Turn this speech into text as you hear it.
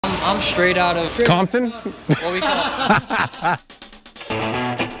I'm straight out of Compton? What we call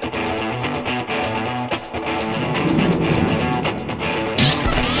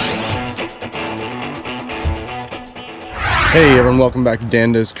Hey everyone, welcome back to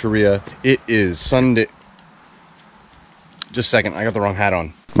Dan Does Korea. It is Sunday. Just a second, I got the wrong hat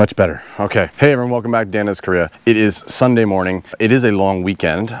on. Much better. Okay. Hey everyone, welcome back to Dan Does Korea. It is Sunday morning. It is a long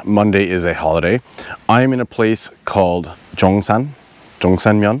weekend. Monday is a holiday. I am in a place called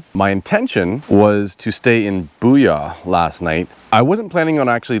Jongsanmyeon. My intention was to stay in Buyeo last night. I wasn't planning on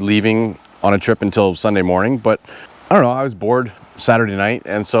actually leaving on a trip until Sunday morning, but I don't know, I was bored Saturday night,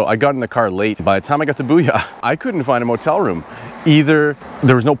 and so I got in the car late. By the time I got to Buyeo, I couldn't find a motel room. Either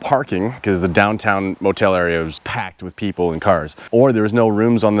there was no parking because the downtown motel area was packed with people and cars, or there was no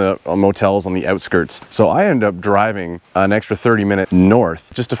rooms on the motels on the outskirts. So I ended up driving an extra 30 minutes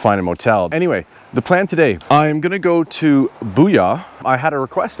north just to find a motel. Anyway, the plan today, I'm gonna go to Buyeo. I had a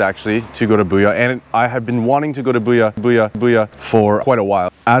request actually to go to Buyeo, and I have been wanting to go to Buyeo for quite a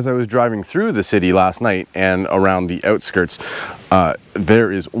while. As I was driving through the city last night and around the outskirts,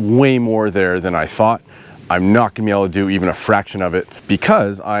 there is way more there than I thought. I'm not gonna be able to do even a fraction of it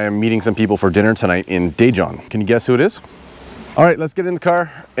because I am meeting some people for dinner tonight in Daejeon. Can you guess who it is? All right, let's get in the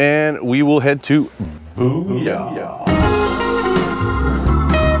car and we will head to Buyeo.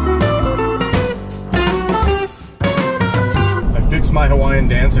 I fixed my Hawaiian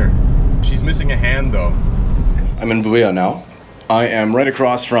dancer. She's missing a hand though. I'm in Buyeo now. I am right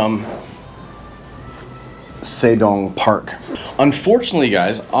across from Seodong Park. Unfortunately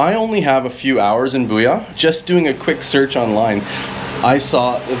guys, I only have a few hours in Buyeo. Just doing a quick search online, I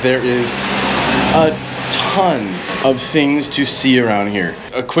saw that there is a ton of things to see around here.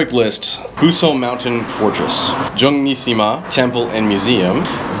 A quick list: Buso Mountain Fortress, Jeongnisima Temple and Museum,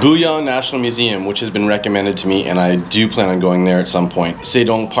 Buyeo National Museum, which has been recommended to me and I do plan on going there at some point,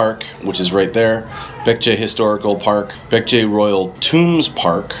 Seodong Park, which is right there, Baekje Historical Park, Baekje Royal Tombs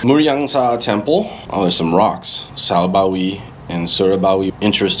Park, Muryangsa Temple, oh there's some rocks, Salbawi and Surabawi,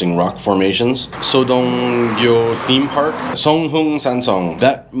 interesting rock formations, Seodong Theme Park, Songhung Sansong,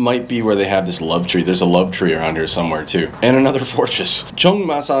 that might be where they have this love tree. There's a love tree around here somewhere too. And another fortress,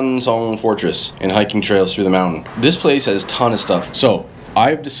 Cheongmasansong Fortress, and hiking trails through the mountain. This place has a ton of stuff. So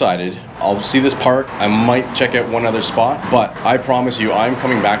I've decided I'll see this park. I might check out one other spot, but I promise you I'm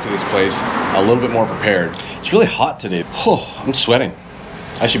coming back to this place a little bit more prepared. It's really hot today. Oh, I'm sweating.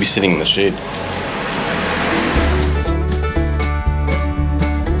 I should be sitting in the shade.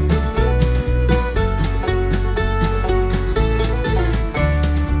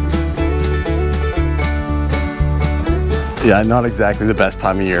 Yeah, not exactly the best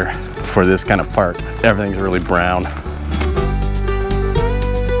time of year for this kind of park. Everything's really brown.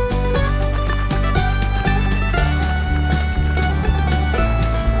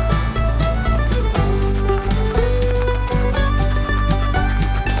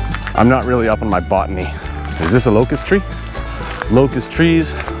 I'm not really up on my botany. Is this a locust tree? Locust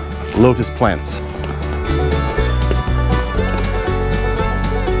trees, locust plants.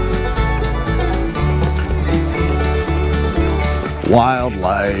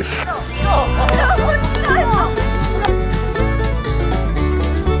 Wildlife.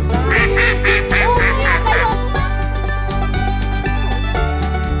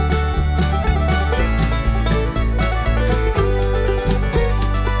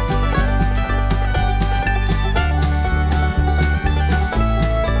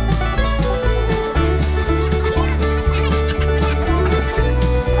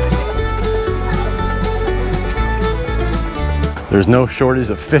 There's no shortage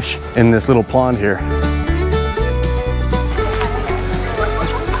of fish in this little pond here.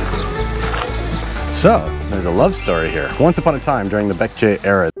 So, there's a love story here. Once upon a time during the Baekje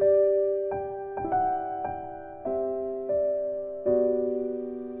era.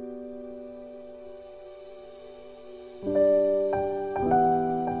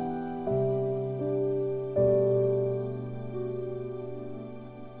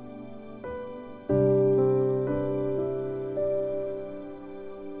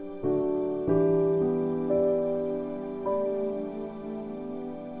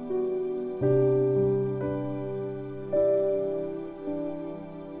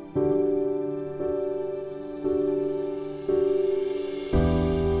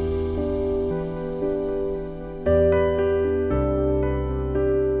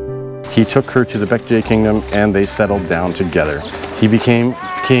 He took her to the Baekje kingdom and they settled down together. He became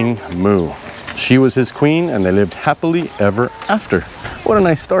King Mu. She was his queen and they lived happily ever after. What a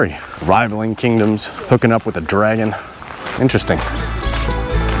nice story. Rivaling kingdoms, hooking up with a dragon. Interesting.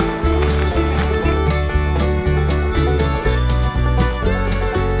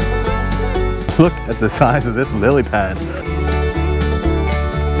 Look at the size of this lily pad.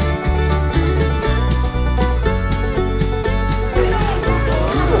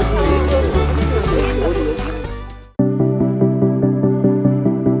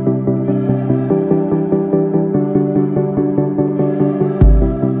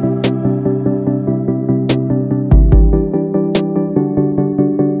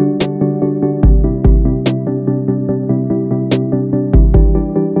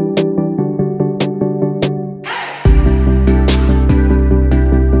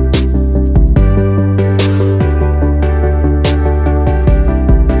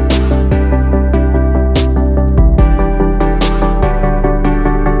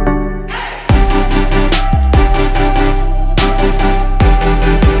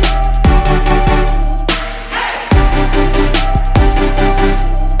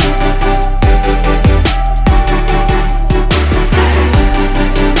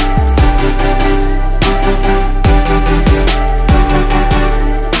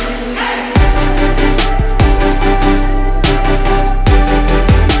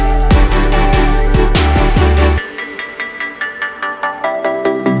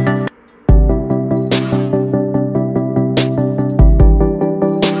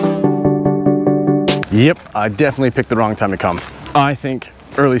 Yep, I definitely picked the wrong time to come. I think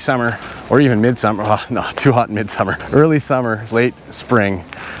early summer or even midsummer, oh, no, too hot in midsummer. Early summer, late spring,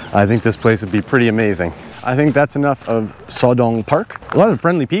 I think this place would be pretty amazing. I think that's enough of Seodong Park. A lot of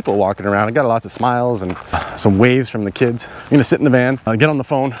friendly people walking around. I got lots of smiles and some waves from the kids. I'm gonna sit in the van, get on the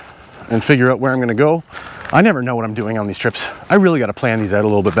phone and figure out where I'm gonna go. I never know what I'm doing on these trips. I really gotta plan these out a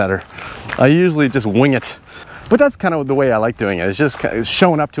little bit better. I usually just wing it. But that's kind of the way I like doing it. It's just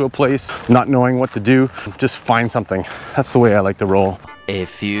showing up to a place, not knowing what to do, just find something. That's the way I like to roll. A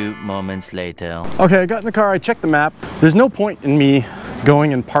few moments later. Okay, I got in the car, I checked the map. There's no point in me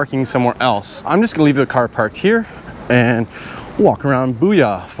going and parking somewhere else. I'm just gonna leave the car parked here and walk around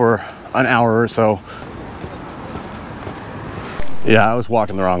Buyeo for an hour or so. Yeah, I was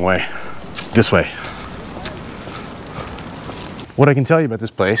walking the wrong way. This way. What I can tell you about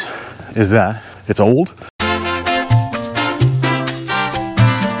this place is that it's old.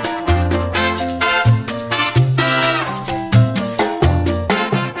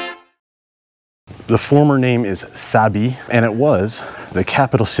 The former name is Sabi, and it was the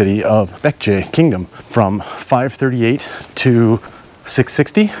capital city of Baekje Kingdom from 538 to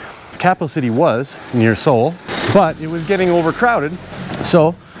 660. The capital city was near Seoul, but it was getting overcrowded,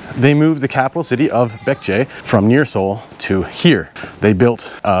 so they moved the capital city of Baekje from near Seoul to here. They built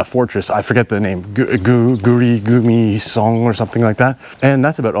a fortress, I forget the name, Guri Gumi Song or something like that, and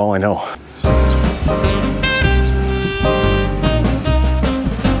that's about all I know.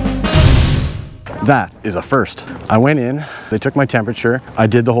 That is a first. I went in, they took my temperature, I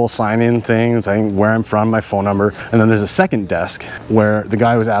did the whole sign-in thing, saying where I'm from, my phone number, and then there's a second desk where the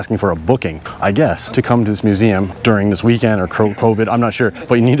guy was asking for a booking, I guess, to come to this museum during this weekend or COVID, I'm not sure,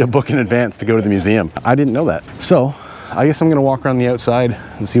 but you need to book in advance to go to the museum. I didn't know that. So, I guess I'm gonna walk around the outside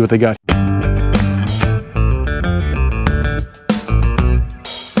and see what they got.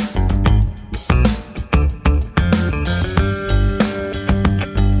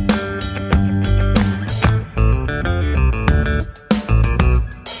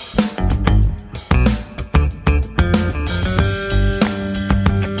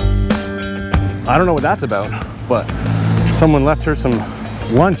 I don't know what that's about, but someone left her some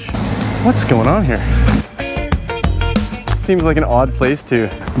lunch. What's going on here? Seems like an odd place to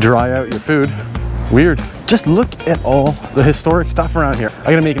dry out your food. Weird. Just look at all the historic stuff around here.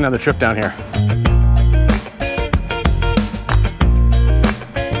 I gotta make another trip down here.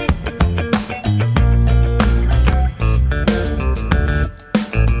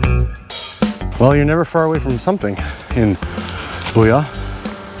 Well, you're never far away from something in Buyeo.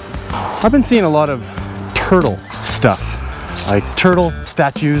 I've been seeing a lot of turtle stuff, like turtle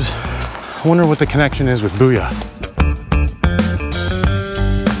statues. I wonder what the connection is with Buyeo.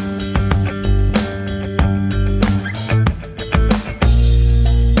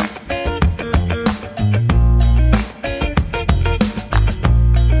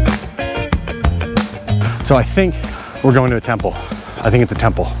 So I think we're going to a temple. I think it's a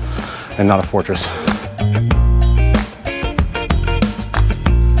temple and not a fortress.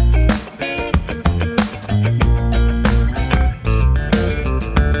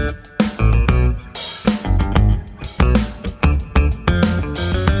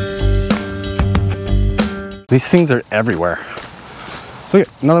 These things are everywhere. Look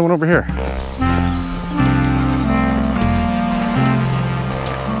at another one over here.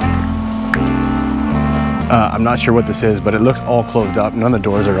 I'm not sure what this is, but it looks all closed up. None of the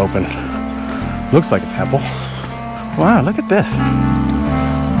doors are open. Looks like a temple. Wow, look at this.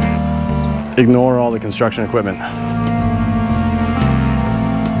 Ignore all the construction equipment.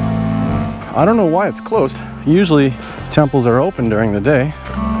 I don't know why it's closed. Usually temples are open during the day.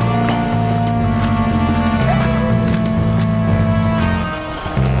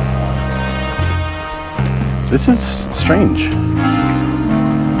 This is strange.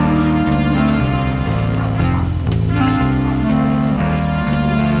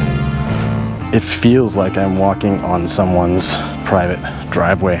 It feels like I'm walking on someone's private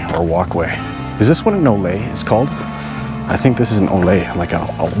driveway or walkway. Is this what an ole is called? I think this is an ole, like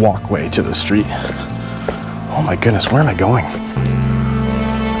a walkway to the street. Oh my goodness, where am I going?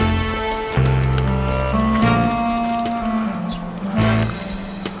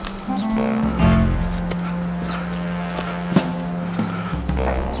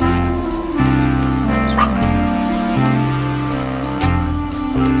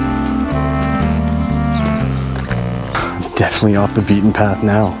 Definitely off the beaten path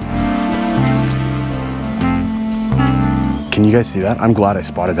now. Can you guys see that? I'm glad I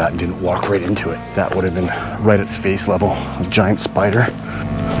spotted that and didn't walk right into it. That would have been right at face level. A giant spider.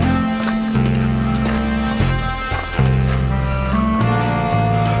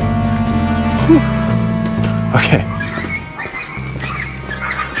 Whew. Okay.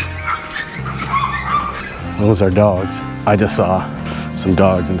 Those are dogs. I just saw some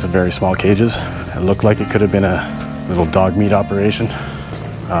dogs in some very small cages. It looked like it could have been a little dog meat operation.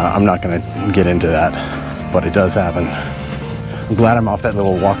 I'm not gonna get into that, but it does happen. I'm glad I'm off that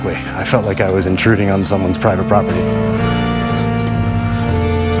little walkway. I felt like I was intruding on someone's private property.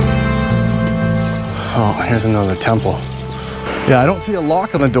 Oh, here's another temple. Yeah, I don't see a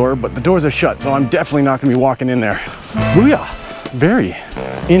lock on the door, but the doors are shut, so I'm definitely not gonna be walking in there. Booyah! Very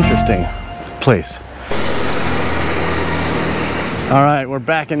interesting place. All right, we're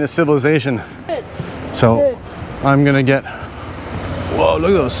back into civilization. So I'm gonna get, whoa,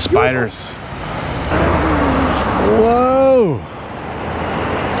 look at those spiders. Whoa.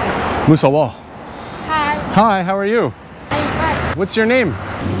 Musawa. Hi. Hi, how are you? Hi. What's your name?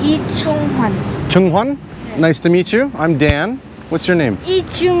 Lee Chung-hwan. Chung-hwan? Nice to meet you. I'm Dan. What's your name? Lee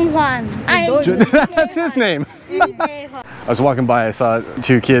Chung-hwan. That's his name. I was walking by, I saw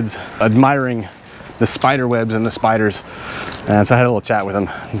two kids admiring the spider webs and the spiders. And so I had a little chat with them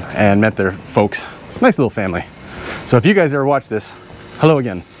and met their folks. Nice little family. So if you guys ever watch this, hello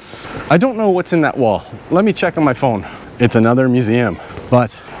again. I don't know what's in that wall. Let me check on my phone. It's another museum,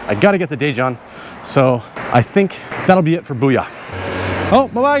 but I gotta get to Daejeon. So I think that'll be it for Booyah. Oh,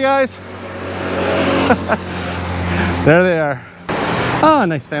 bye-bye guys. There they are. Ah,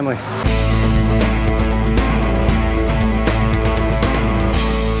 nice family.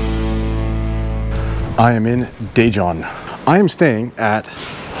 I am in Daejeon. I am staying at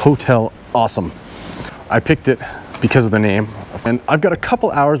Hotel Awesome. I picked it because of the name, and I've got a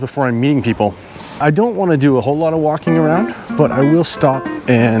couple hours before I'm meeting people. I don't want to do a whole lot of walking around, but I will stop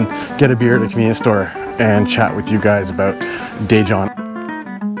and get a beer at a convenience store and chat with you guys about Daejeon.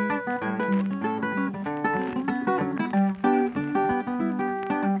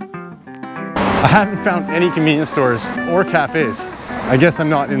 I haven't found any convenience stores or cafes. I guess I'm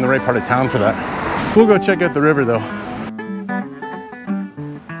not in the right part of town for that. We'll go check out the river though.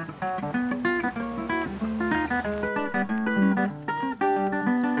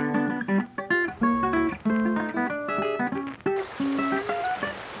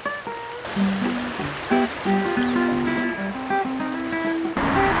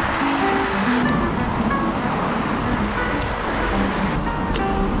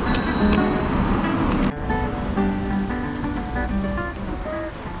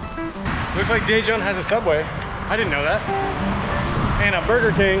 Looks like Daejeon has a Subway. I didn't know that. And a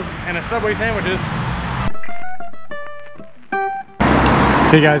Burger King and a Subway sandwiches.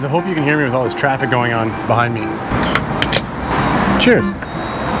 Hey guys, I hope you can hear me with all this traffic going on behind me. Cheers.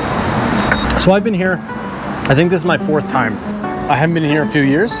 So I've been here, I think this is my 4th time. I haven't been here a few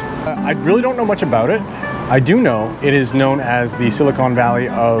years. I really don't know much about it. I do know it is known as the Silicon Valley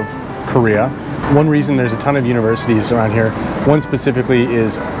of Korea. One reason there's a ton of universities around here. One specifically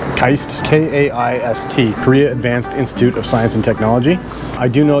is KAIST, K-A-I-S-T, Korea Advanced Institute of Science and Technology. I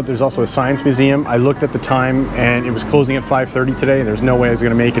do know that there's also a science museum. I looked at the time and it was closing at 5:30 today. There's no way I was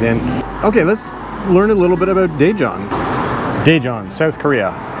gonna make it in. Okay, let's learn a little bit about Daejeon. Daejeon, South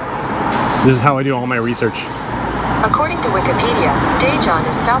Korea. This is how I do all my research. According to Wikipedia, Daejeon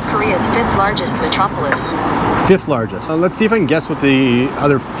is South Korea's 5th largest metropolis. 5th largest. Let's see if I can guess what the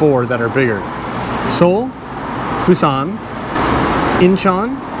other 4 that are bigger. Seoul, Busan,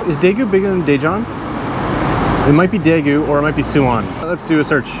 Incheon. Is Daegu bigger than Daejeon? It might be Daegu or it might be Suwon. Let's do a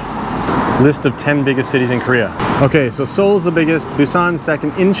search. List of 10 biggest cities in Korea. Okay, so Seoul is the biggest, Busan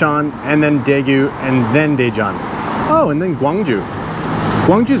second, Incheon, and then Daegu, and then Daejeon. Oh, and then Gwangju.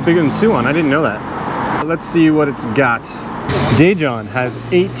 Gwangju is bigger than Suwon, I didn't know that. Let's see what it's got. Daejeon has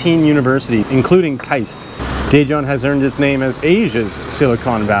 18 universities, including KAIST. Daejeon has earned its name as Asia's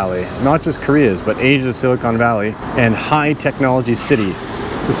Silicon Valley, not just Korea's, but Asia's Silicon Valley and high technology city.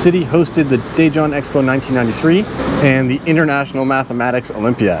 The city hosted the Daejeon Expo 1993 and the International Mathematics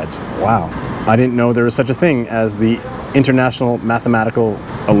Olympiads. Wow, I didn't know there was such a thing as the International Mathematical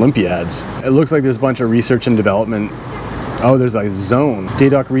Olympiads. It looks like there's a bunch of research and development. Oh, there's a zone.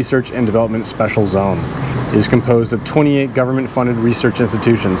 Daejeon Research and Development Special Zone. It is composed of 28 government-funded research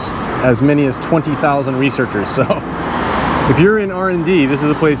institutions, as many as 20,000 researchers. So if you're in R&D, this is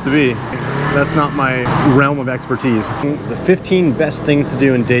a place to be. That's not my realm of expertise. The 15 best things to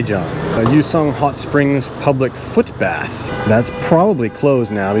do in Daejeon. Yusung Hot Springs Public Foot Bath. That's probably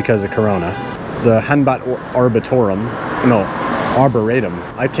closed now because of Corona. The Hanbat Arboretum.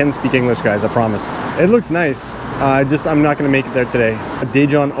 I can speak English, guys, I promise. It looks nice. I'm not gonna make it there today.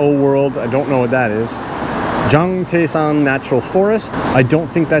 Daejeon O World, I don't know what that is. Jangtaesan Natural Forest. I don't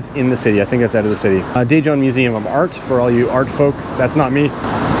think that's in the city. I think that's out of the city. Daejeon Museum of Art for all you art folk. That's not me.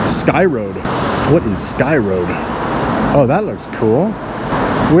 Sky Road. What is Sky Road? Oh, that looks cool.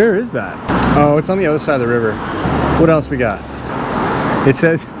 Where is that? Oh, it's on the other side of the river. What else we got? It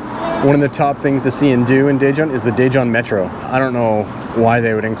says one of the top things to see and do in Daejeon is the Daejeon Metro. I don't know why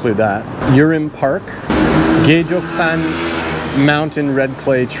they would include that. Urim Park. Gaejoksan Mountain Red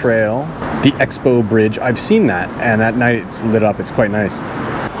Clay Trail. The Expo Bridge. I've seen that, and at night it's lit up. It's quite nice.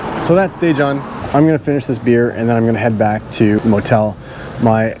 So that's Daejeon. I'm gonna finish this beer and then I'm gonna head back to the motel.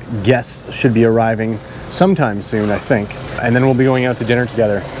 My guests should be arriving sometime soon, I think. And then we'll be going out to dinner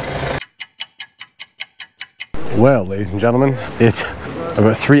together. Well, ladies and gentlemen, it's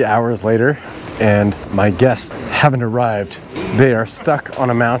about 3 hours later and my guests haven't arrived. They are stuck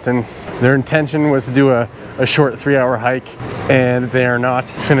on a mountain. Their intention was to do a short 3-hour hike and they are not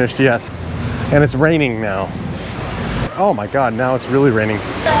finished yet. And it's raining now. Oh my God, now it's really raining.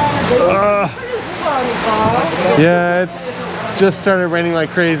 Yeah, it's just started raining like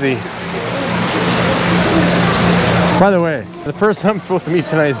crazy. By the way, the person I'm supposed to meet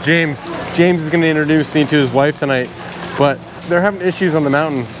tonight is James. James is going to introduce me to his wife tonight, but they're having issues on the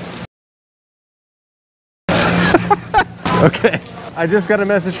mountain. Okay, I just got a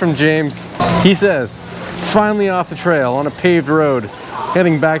message from James. He says, finally off the trail on a paved road,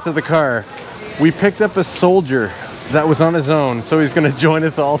 heading back to the car. We picked up a soldier that was on his own, so he's gonna join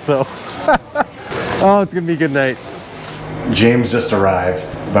us also. Oh, it's gonna be a good night. James just arrived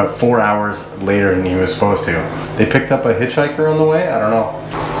about 4 hours later than he was supposed to. They picked up a hitchhiker on the way? I don't know.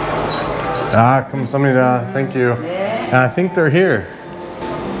 감사합니다. Thank you. And I think they're here.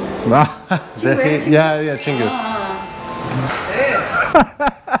 Yeah, 친구.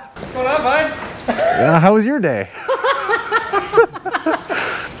 What's going on, bud? How was your day?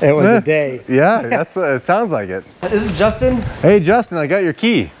 It was a day. Yeah, that's it sounds like it. This is Justin. Hey Justin, I got your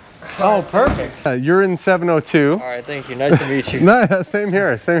key. Oh, perfect. You're in 702. All right, thank you. Nice to meet you. No, same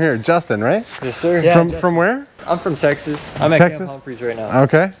here. Same here. Justin, right? Yes, sir. Yeah. From where? I'm from Texas. I'm at Texas? Camp Humphreys right now.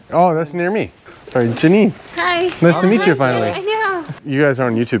 Okay. Oh, that's near me. Sorry, Janine. Hi. Nice to meet you finally. I know. You guys are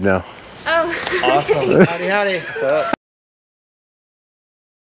on YouTube now. Oh. Awesome. Howdy, howdy. What's up?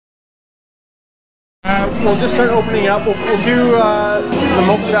 We'll just start opening up. We'll do the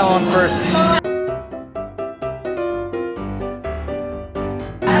milk salon first.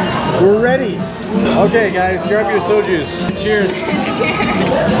 We're ready. Okay, guys, grab your sojus. Cheers.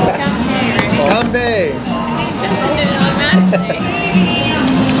 Kanbei.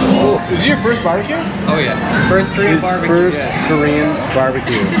 Is this your first barbecue? Oh yeah. First Korean barbecue. First yes. Korean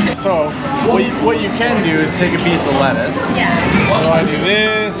barbecue. So, what you can do is take a piece of lettuce. Yeah. So I do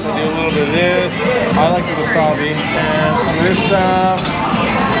this, I do a little bit of this. I like the wasabi and some of this stuff.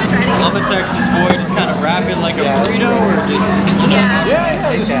 I'm a Texas boy. Just kind of wrap it like a burrito, or just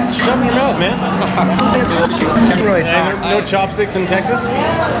Yeah, just shove it in your mouth, man. Really And no chopsticks in Texas?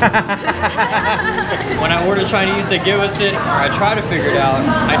 When I order Chinese, they give us it, or I try to figure it out.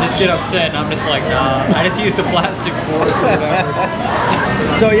 I just get upset, and I'm just like, nah. I just use the plastic fork or whatever.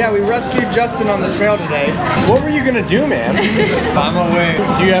 So yeah, we rescued Justin on the trail today. What were you gonna do, man? I'm away.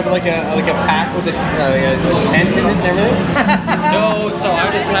 Do you have like a pack with a tent in it and everything? No, so I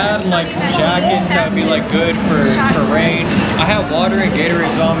just had like some jackets that would be like good for rain. I have water and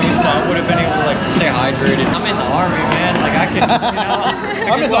Gatorades on me, so I would have been able to like stay hydrated. I'm in the army, man. Like I can, you know.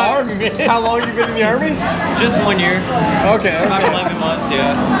 I'm in the army, man. How long have you been in the army? Just 1 year. Okay. About 11 months,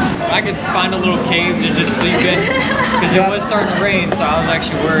 yeah. I could find a little cave to just sleep in because it was starting to rain, so I was actually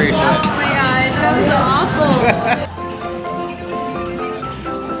you worried. But Oh my gosh, that was so awful.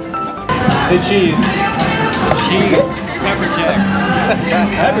 Say cheese. cheese, pepper jack.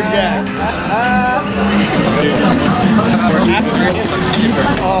 Pepper jack.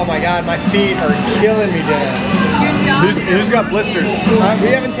 Oh my god, my feet are killing me, Dan. Who's got blisters? We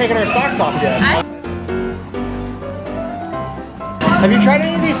haven't taken our socks off yet. Have you tried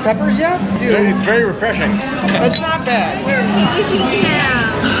any of these peppers yet? Dude, It's very refreshing. it's not bad.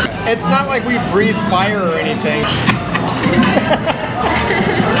 It's not like we breathe fire or anything.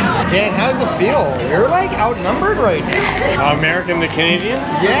 Dan, how does it feel? You're like outnumbered right now. American to Canadian?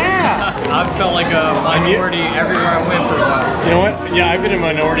 Yeah. I felt like a minority everywhere I went for a while. You know what? Yeah, I've been a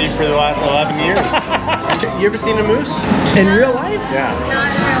minority for the last 11 years. You ever seen a moose? In real life? Yeah.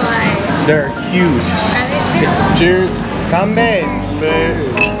 Not in real life. They're huge. Are they big? Cheers. Kambe.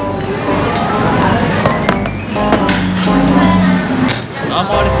 I'm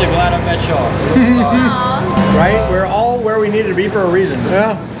honestly glad I met y'all. Right? We're all where we needed to be for a reason.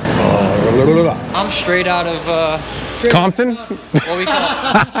 Yeah. I'm straight out of Compton? what we call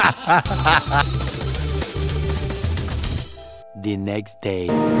The next day.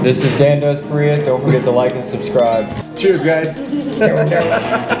 This is Dan Does Korea. Don't forget to like and subscribe. Cheers, guys.